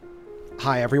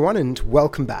Hi everyone and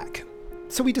welcome back.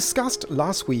 So we discussed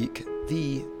last week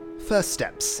the first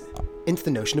steps into the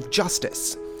notion of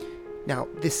justice. Now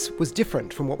this was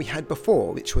different from what we had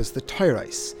before, which was the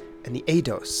Toros and the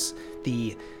Eidos,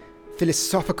 the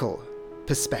philosophical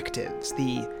perspectives,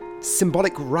 the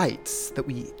symbolic rites that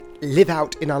we live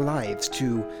out in our lives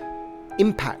to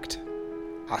impact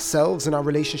ourselves and our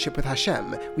relationship with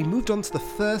Hashem. We moved on to the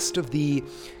first of the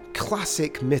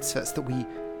classic mitzvahs that we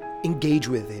engage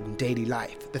with in daily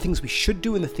life, the things we should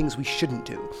do and the things we shouldn't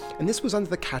do. And this was under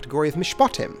the category of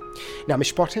mishpatim. Now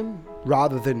mishpatim,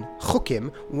 rather than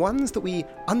chukim, ones that we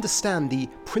understand the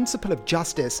principle of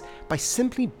justice by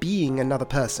simply being another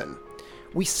person.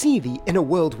 We see the inner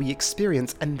world we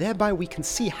experience, and thereby we can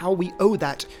see how we owe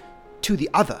that to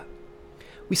the other.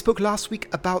 We spoke last week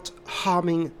about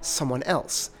harming someone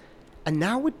else, and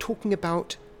now we're talking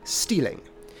about stealing.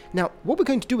 Now, what we're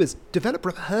going to do is develop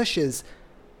Rav Hirsch's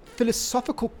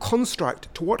philosophical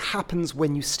construct to what happens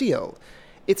when you steal.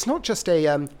 It's not just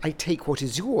I take what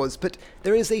is yours, but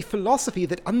there is a philosophy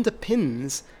that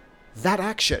underpins that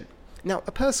action. Now,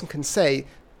 a person can say,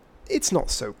 it's not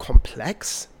so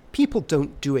complex. People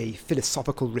don't do a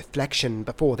philosophical reflection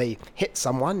before they hit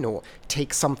someone or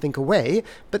take something away,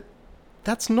 but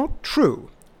that's not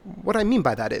true. What I mean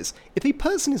by that is, if a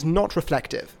person is not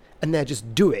reflective, and they're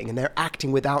just doing and they're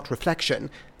acting without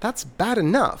reflection, that's bad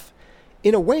enough.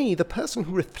 In a way, the person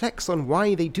who reflects on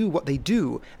why they do what they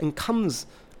do and comes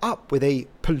up with a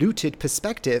polluted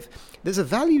perspective, there's a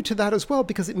value to that as well,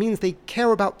 because it means they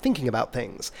care about thinking about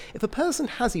things. If a person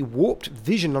has a warped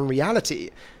vision on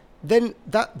reality, then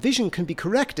that vision can be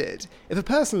corrected. If a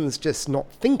person's just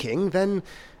not thinking, then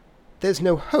there's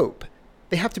no hope.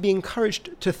 They have to be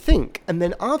encouraged to think, and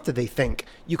then after they think,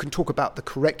 you can talk about the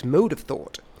correct mode of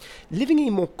thought. Living a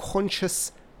more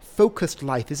conscious, focused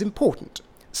life is important.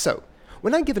 So,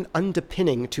 when I give an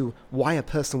underpinning to why a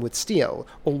person would steal,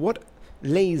 or what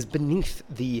lays beneath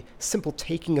the simple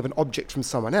taking of an object from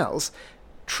someone else,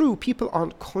 true, people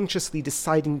aren't consciously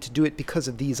deciding to do it because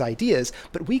of these ideas,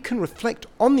 but we can reflect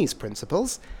on these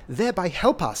principles, thereby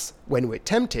help us when we're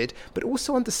tempted, but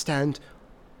also understand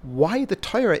why the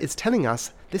Torah is telling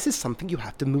us this is something you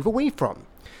have to move away from.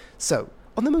 So,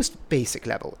 on the most basic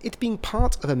level, it being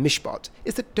part of a mishpat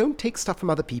is that don't take stuff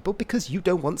from other people because you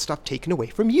don't want stuff taken away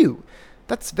from you.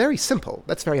 That's very simple.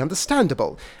 That's very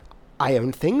understandable. I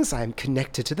own things, I am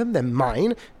connected to them, they're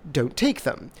mine, don't take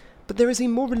them. But there is a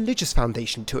more religious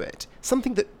foundation to it,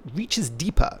 something that reaches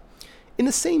deeper. In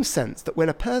the same sense that when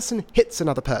a person hits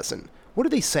another person, what are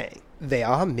they saying? They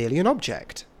are merely an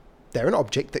object. They're an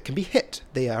object that can be hit.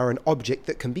 They are an object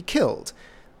that can be killed.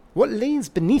 What lays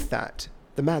beneath that,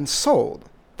 the man's soul,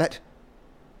 that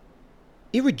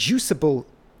irreducible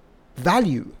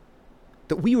value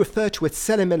that we refer to as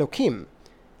Tselem Elokim,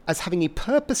 as having a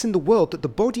purpose in the world that the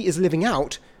body is living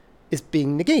out, is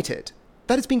being negated.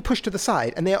 That is being pushed to the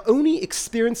side, and they are only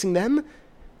experiencing them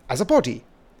as a body.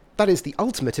 That is the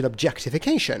ultimate in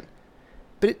objectification.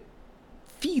 But it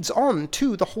feeds on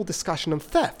to the whole discussion of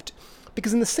theft,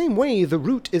 because in the same way the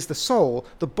root is the soul,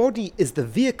 the body is the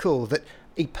vehicle that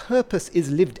a purpose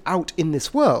is lived out in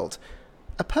this world.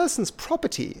 A person's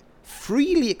property,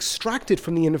 freely extracted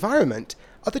from the environment,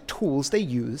 are the tools they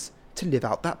use to live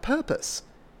out that purpose.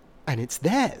 And it's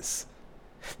theirs.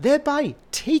 Thereby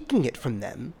taking it from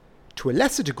them, to a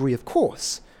lesser degree of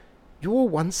course, you're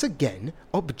once again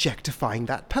objectifying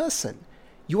that person.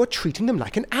 You are treating them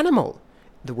like an animal.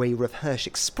 The way Rav Hirsch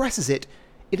expresses it,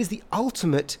 it is the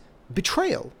ultimate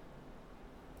betrayal.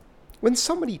 When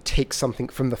somebody takes something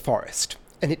from the forest,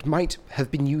 and it might have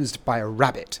been used by a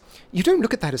rabbit, you don't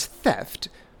look at that as theft,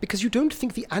 because you don't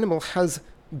think the animal has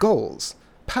goals,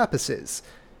 purposes,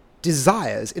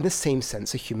 desires in the same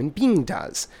sense a human being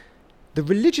does. The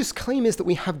religious claim is that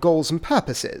we have goals and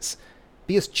purposes.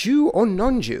 Be us Jew or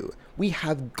non-Jew, we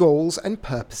have goals and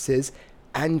purposes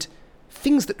and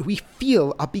things that we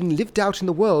feel are being lived out in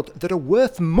the world that are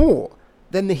worth more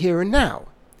than the here and now.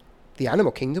 The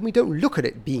animal kingdom, we don't look at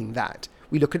it being that.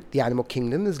 We look at the animal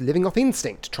kingdom as living off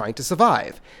instinct, trying to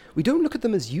survive. We don't look at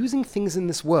them as using things in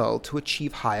this world to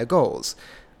achieve higher goals.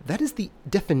 That is the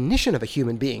definition of a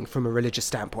human being from a religious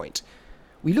standpoint.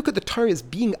 We look at the Torah as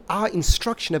being our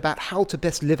instruction about how to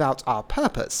best live out our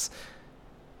purpose.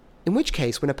 In which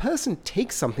case, when a person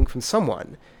takes something from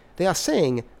someone, they are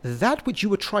saying that which you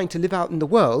were trying to live out in the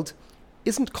world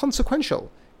isn't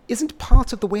consequential, isn't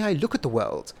part of the way I look at the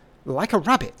world, like a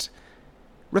rabbit.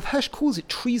 Rav Hirsch calls it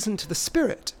treason to the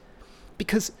spirit,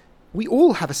 because we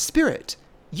all have a spirit,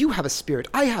 You have a spirit,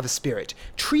 I have a spirit.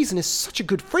 Treason is such a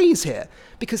good phrase here,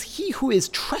 because he who is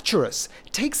treacherous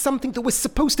takes something that was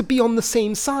supposed to be on the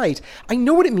same side. I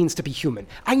know what it means to be human.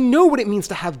 I know what it means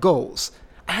to have goals.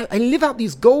 I live out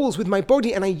these goals with my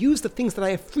body, and I use the things that I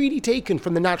have freely taken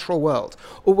from the natural world,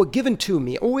 or were given to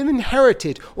me, or were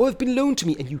inherited, or have been loaned to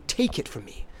me, and you take it from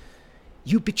me.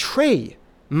 You betray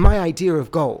my idea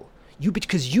of goal,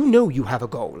 because you know you have a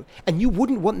goal, and you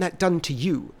wouldn't want that done to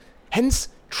you. Hence,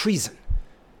 treason.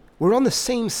 We're on the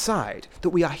same side,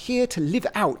 that we are here to live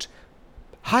out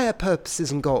higher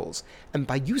purposes and goals, and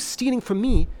by you stealing from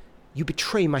me, you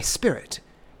betray my spirit.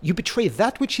 You betray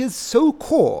that which is so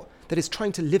core that is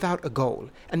trying to live out a goal,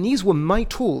 and these were my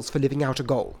tools for living out a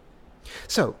goal.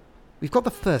 So, we've got the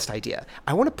first idea.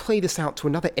 I want to play this out to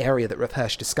another area that Rav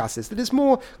Hirsch discusses that is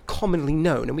more commonly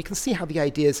known, and we can see how the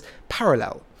ideas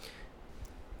parallel.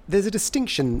 There's a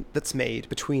distinction that's made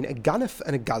between a ganef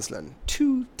and a gazlan,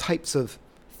 two types of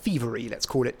thievery, let's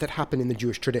call it, that happen in the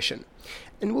Jewish tradition.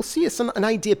 And we'll see an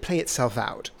idea play itself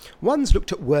out. One's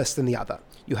looked at worse than the other.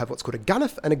 You have what's called a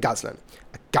ganef and a gazlan.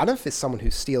 A ganef is someone who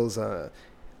steals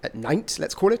at night,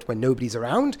 let's call it, when nobody's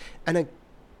around, and a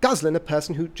gazlan, a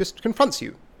person who just confronts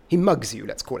you. He mugs you,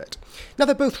 let's call it. Now,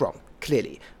 they're both wrong,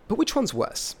 clearly, but which one's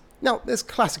worse? Now, there's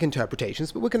classic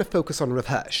interpretations, but we're going to focus on Rav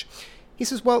Hirsch. He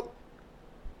says, well,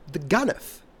 the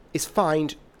ganef is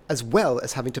fined as well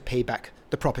as having to pay back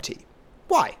the property.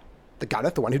 Why? The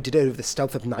ganef, the one who did it over the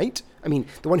stealth of night? I mean,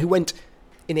 the one who went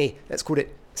in a, let's call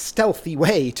it, stealthy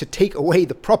way to take away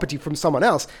the property from someone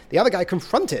else. The other guy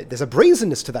confronted. There's a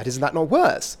brazenness to that. Isn't that not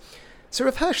worse? So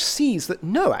Rav Hirsch sees that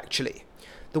no, actually.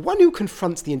 The one who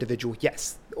confronts the individual,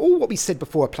 yes, all what we said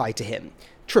before apply to him.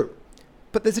 True.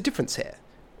 But there's a difference here.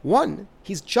 One,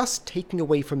 he's just taking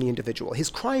away from the individual. His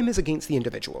crime is against the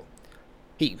individual.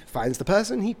 He finds the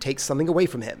person, he takes something away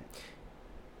from him.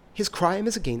 His crime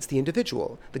is against the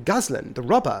individual. The gazlan, the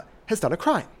robber, has done a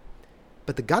crime.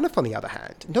 But the ganef, on the other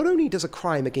hand, not only does a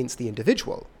crime against the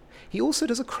individual, he also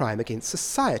does a crime against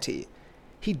society.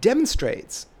 He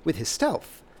demonstrates, with his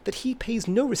stealth, that he pays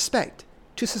no respect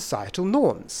to societal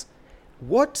norms.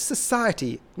 What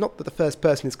society, not that the first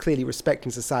person is clearly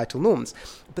respecting societal norms,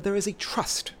 but there is a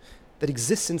trust that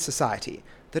exists in society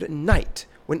that at night,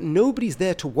 when nobody's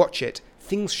there to watch it,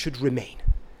 things should remain.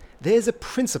 There's a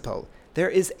principle, there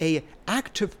is an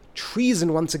act of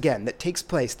treason once again that takes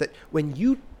place that when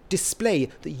you display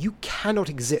that you cannot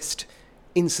exist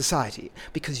in society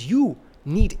because you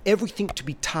need everything to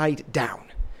be tied down.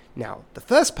 Now, the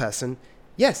first person,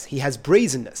 yes, he has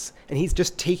brazenness and he's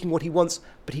just taking what he wants,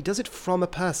 but he does it from a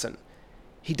person.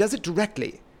 He does it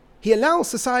directly. He allows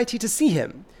society to see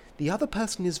him. The other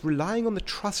person is relying on the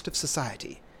trust of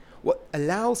society. What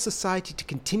allows society to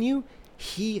continue,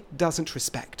 he doesn't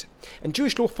respect. And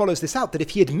Jewish law follows this out, that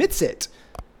if he admits it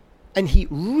and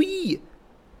he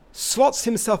slots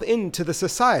himself into the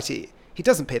society, he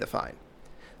doesn't pay the fine.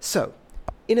 So,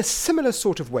 in a similar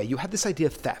sort of way, you have this idea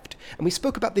of theft, and we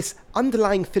spoke about this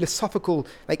underlying philosophical,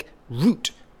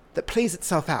 root that plays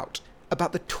itself out,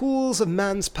 about the tools of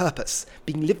man's purpose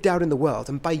being lived out in the world,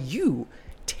 and by you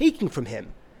taking from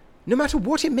him, no matter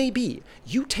what it may be,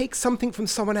 you take something from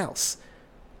someone else,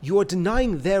 you are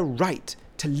denying their right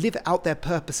to live out their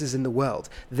purposes in the world,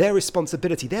 their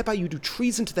responsibility, thereby you do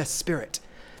treason to their spirit.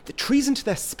 The treason to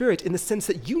their spirit in the sense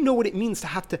that you know what it means to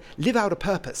have to live out a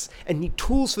purpose and need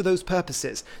tools for those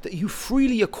purposes that you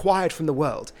freely acquired from the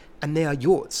world, and they are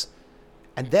yours.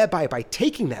 And thereby, by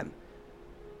taking them,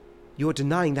 you're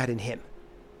denying that in him.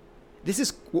 This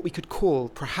is what we could call,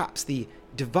 perhaps, the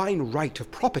divine right of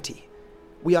property.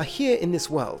 We are here in this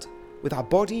world with our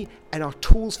body and our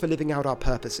tools for living out our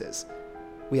purposes.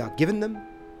 We are given them,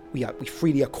 we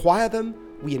freely acquire them,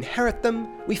 we inherit them,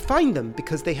 we find them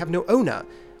because they have no owner.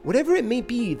 Whatever it may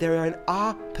be, they are in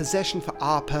our possession for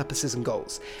our purposes and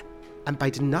goals. And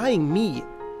by denying me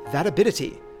that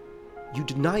ability, you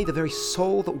deny the very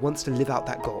soul that wants to live out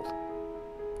that goal.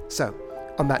 So,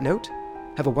 on that note,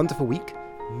 have a wonderful week,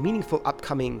 meaningful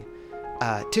upcoming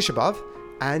Tisha B'Av,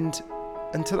 and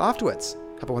until afterwards,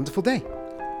 have a wonderful day.